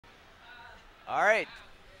All right.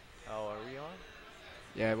 Oh, are we on?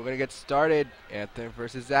 Yeah, we're gonna get started. Anther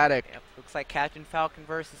versus Xatic. Yep. Looks like Captain Falcon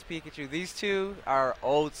versus Pikachu. These two are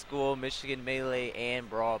old school Michigan Melee and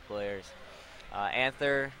Brawl players.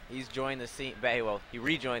 Anther, he's joined the scene. Well, he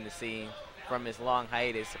rejoined the scene from his long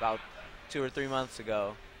hiatus about 2 or 3 months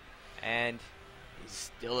ago, and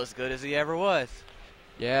he's still as good as he ever was.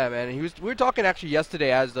 Yeah, man. We were talking actually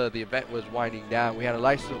yesterday as the event was winding down. We had a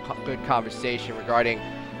nice little good conversation regarding,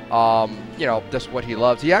 just what he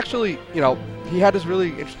loves. He actually, he had this really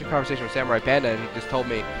interesting conversation with Samurai Panda, and he just told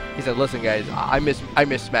me, he said, "Listen, guys, I miss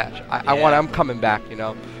Smash. I'm coming back,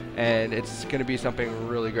 and it's gonna be something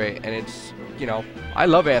really great. And it's, I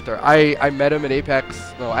love Anther. I met him at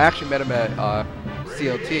Apex. No, I actually met him at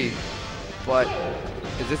CLT. But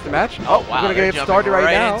is this the match? Oh, wow. We're gonna get it started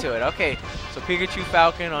right now. Into it. Okay. So Pikachu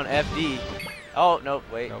Falcon on FD. Oh, no,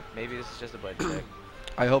 wait. Nope. Maybe this is just a button check.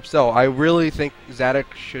 I hope so. I really think Xatic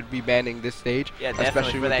should be banning this stage. Yeah, definitely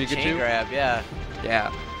especially for with that Pikachu. chain grab, yeah.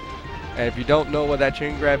 Yeah. And if you don't know what that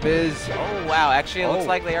chain grab is. Oh, wow. Actually, it looks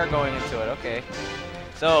like they are going into it. Okay.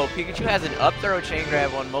 So Pikachu has an up throw chain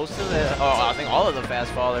grab on most of the, I think all of the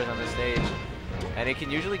fast fallers on this stage. And it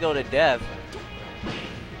can usually go to death.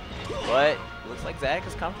 But looks like Xatic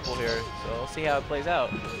is comfortable here, so we'll see how it plays out.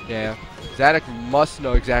 Yeah. Xatic must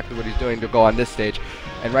know exactly what he's doing to go on this stage.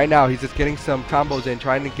 And right now, he's just getting some combos in,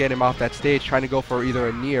 trying to get him off that stage, trying to go for either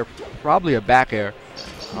a knee or probably a back air.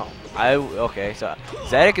 Okay, so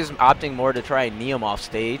Xatic is opting more to try and knee him off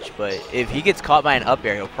stage, but if he gets caught by an up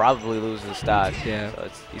air, he'll probably lose the stock. Yeah. So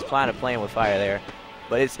he's planning playing with fire there.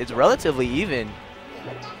 But it's relatively even.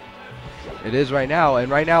 It is right now, and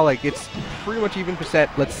right now, like, it's pretty much even percent.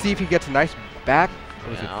 Let's see if he gets a nice back.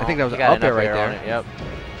 I think that was an up air right there. Yep.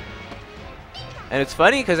 And it's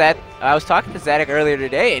funny because I was talking to Xatic earlier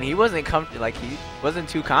today, and he wasn't he wasn't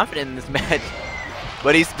too confident in this match,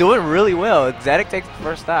 but he's doing really well. Xatic takes the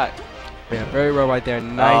first stock. Yeah, very well right there.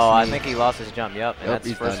 Nice. Oh, I knee. think he lost his jump. Yep, and that's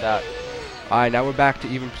he's first done. stock. All right, now we're back to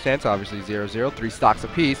even percents. Obviously 0-0, 3 stocks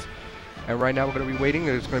apiece, and right now we're going to be waiting.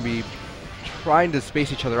 There's going to be trying to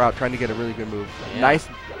space each other out, trying to get a really good move. Yeah. Nice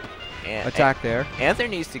attack there. Anther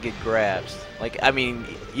needs to get grabs. Like, I mean,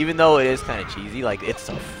 even though it is kind of cheesy, like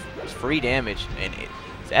it's free damage, and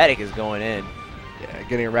Xatic is going in. Yeah,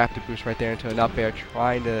 getting a rapid boost right there into an up air,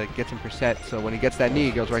 trying to get some percent. So when he gets that knee,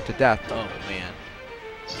 he goes right to death. Oh man.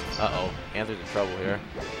 Uh-oh. Anther's in trouble here.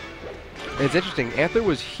 It's interesting. Anther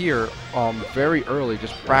was here very early,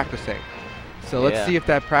 just practicing. So let's see if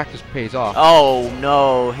that practice pays off. Oh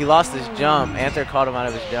no, he lost his jump. Anther caught him out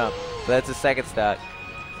of his jump. So that's his second stock.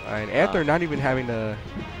 All right, Anther not even having to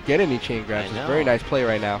get any chain grabs. It's a very nice play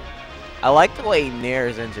right now. I like the way he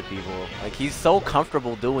nares into people. Like, he's so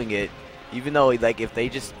comfortable doing it, even though, like, if they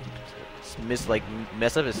just mess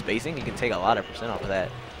up his spacing, he can take a lot of percent off of that.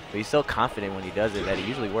 But he's so confident when he does it that it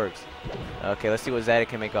usually works. Okay, let's see what Xatic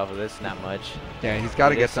can make off of this. Not much. Yeah, he's got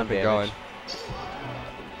to get something going.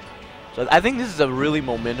 So I think this is a really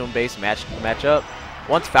momentum-based matchup.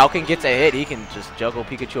 Once Falcon gets a hit, he can just juggle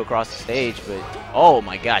Pikachu across the stage. But oh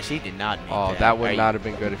my gosh, he did not make that. Oh, that would not have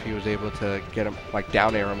been good if he was able to get him, like,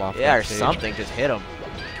 down air him off. Yeah, that or stage. something, just hit him.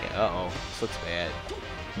 Yeah, uh-oh, this looks bad.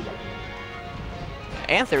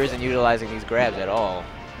 Anther isn't utilizing these grabs at all.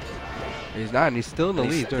 He's not, and he's still in the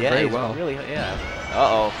lead. He's doing very well. Really, yeah. Uh-oh.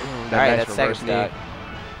 All right, nice that's second knee. stock.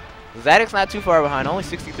 Zatic's not too far behind, only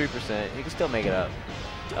 63%. He can still make it up.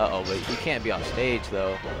 Uh-oh, but he can't be off stage,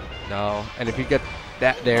 though. No, and if you get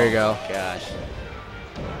that, there you go. Gosh.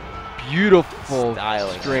 Beautiful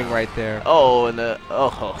Styling string right there. Oh, and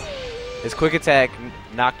his quick attack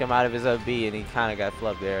knocked him out of his up B, and he kind of got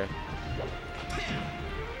flubbed there.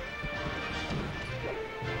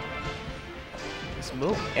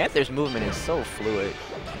 Anther's movement is so fluid.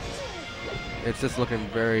 It's just looking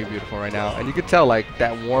very beautiful right now. And you can tell, like,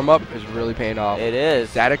 that warm-up is really paying off. It is.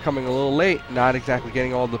 Xatic coming a little late, not exactly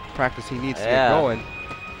getting all the practice he needs to get going.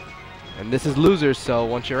 And this is losers, so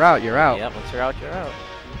once you're out, you're out. Yep, once you're out, you're out.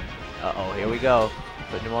 Uh-oh, here we go.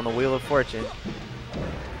 Putting him on the wheel of fortune.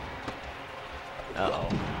 Uh-oh.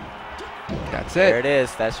 That's it. There it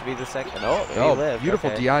is. That should be the second. Oh, he lived.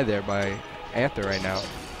 Beautiful okay. DI there by Anther right now.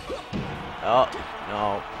 Oh,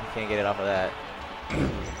 no. You can't get it off of that.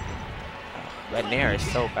 That nair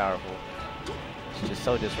is so powerful. It's just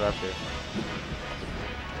so disruptive.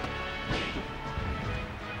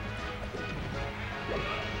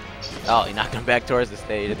 Oh, he knocked him back towards the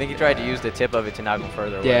stage. I think he tried to use the tip of it to knock him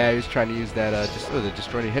further away. Yeah, he was trying to use that the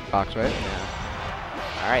disjointed hitbox, right?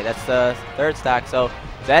 Yeah. All right, that's the third stock. So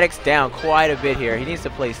Xatic's down quite a bit here. He needs to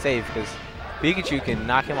play safe because Pikachu can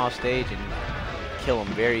knock him off stage and kill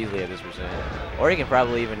him very easily at this percent. Or he can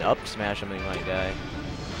probably even up smash him and he might die.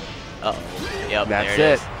 Uh-oh. Yep, That's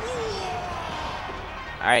there it.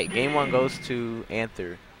 All right, game 1 goes to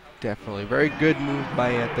Anther. Definitely. Very good move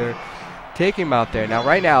by Anther. Take him out there. Now,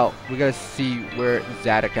 right now, we got to see where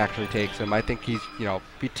Xatic actually takes him. I think he's, you know,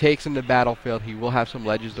 if he takes him to battlefield, he will have some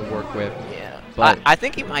ledges to work with. Yeah. But I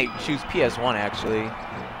think he might choose PS1, actually.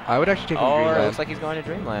 I would actually take him Or it Dreamland. looks like he's going to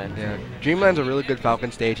Dreamland. Yeah. Dreamland's a really good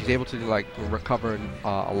Falcon stage. He's able to, like, recover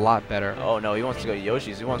a lot better. Oh, no, he wants to go to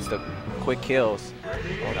Yoshi's. He wants the quick kills.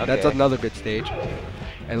 Okay. That's another good stage.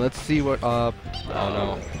 And let's see what, oh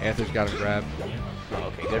no, Anther's got him grabbed. Oh,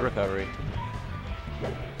 okay, good recovery.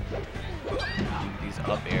 These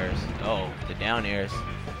up airs. Oh, the down airs.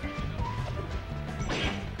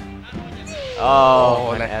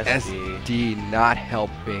 Oh, and an an SD. SD not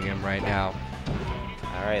helping him right now.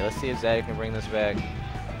 All right, let's see if Xatic can bring this back.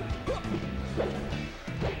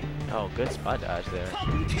 Oh, good spot dodge there.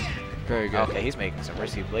 Very good. Okay, he's making some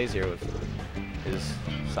risky plays here with his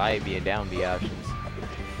side B and down B options.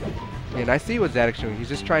 And I see what Xatic's doing. He's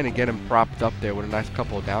just trying to get him propped up there with a nice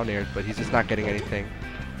couple of down airs, but he's just not getting anything.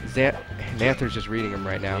 Anther's just reading him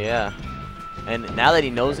right now. Yeah. And now that he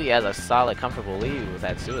knows he has a solid, comfortable lead with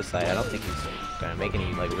that suicide, I don't think he's going to make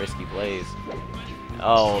any like risky plays.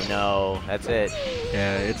 Oh, no. That's it.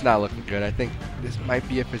 Yeah, it's not looking good. I think this might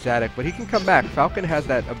be it for Xatic, but he can come back. Falcon has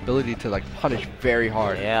that ability to like punish very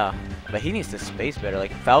hard. Yeah. But he needs to space better.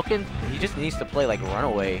 Like, Falcon, he just needs to play like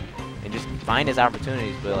runaway and just find his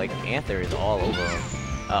opportunities, but like Anther is all over him.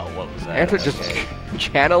 Oh, what was that? Anther just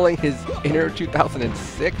channeling his inner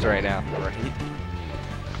 2006 right now. Right.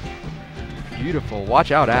 Beautiful.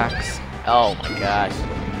 Watch out, Axe. Oh my gosh.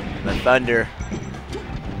 The thunder.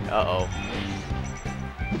 Uh-oh.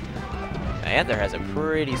 Anther has a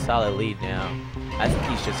pretty solid lead now. I think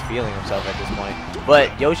he's just feeling himself at this point.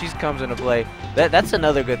 But Yoshi's comes into play. That's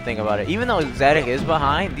another good thing about it. Even though Xatic is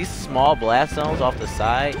behind, these small blast zones off the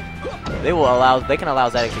side, they can allow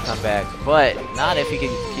Xatic to come back. But not if he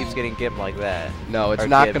keeps getting gimped like that. No, it's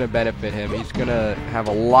not going to benefit him. He's going to have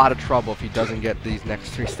a lot of trouble if he doesn't get these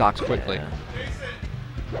next 3 stocks quickly. Yeah.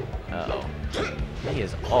 Uh-oh. He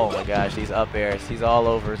is, oh my gosh, these up airs. He's all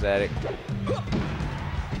over Xatic.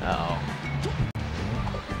 Uh-oh.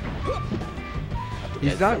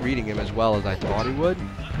 He's not reading him as well as I thought he would.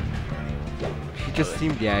 He just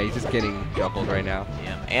seemed, yeah, he's just getting juggled right now.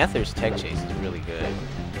 Yeah, Anther's tech chase is really good.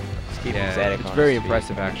 It's keeping Yeah, Xatic it's on very his feet.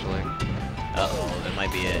 impressive, actually. Uh-oh, that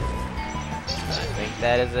might be it. I think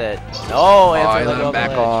that is it. No, Anther he let let go him back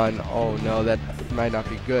the ledge. on. Oh no, that might not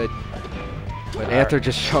be good. But Anther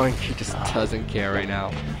just showing he just doesn't care right now.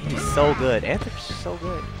 He's so good. Anther's just so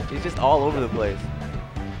good. He's just all over the place.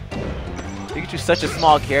 Pikachu's such a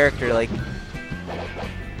small character, like.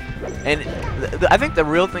 And I think the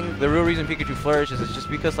real reason Pikachu flourishes is just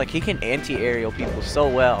because like he can anti-aerial people so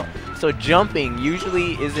well. So jumping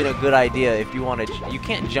usually isn't a good idea if you want to. You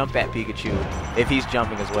can't jump at Pikachu if he's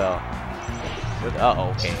jumping as well.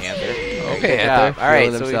 Uh-oh, okay, Anther. Okay, Anther. All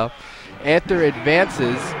right, so Anther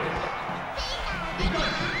advances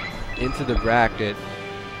into the bracket.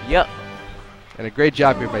 Yep. And a great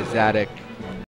job here by Xatic.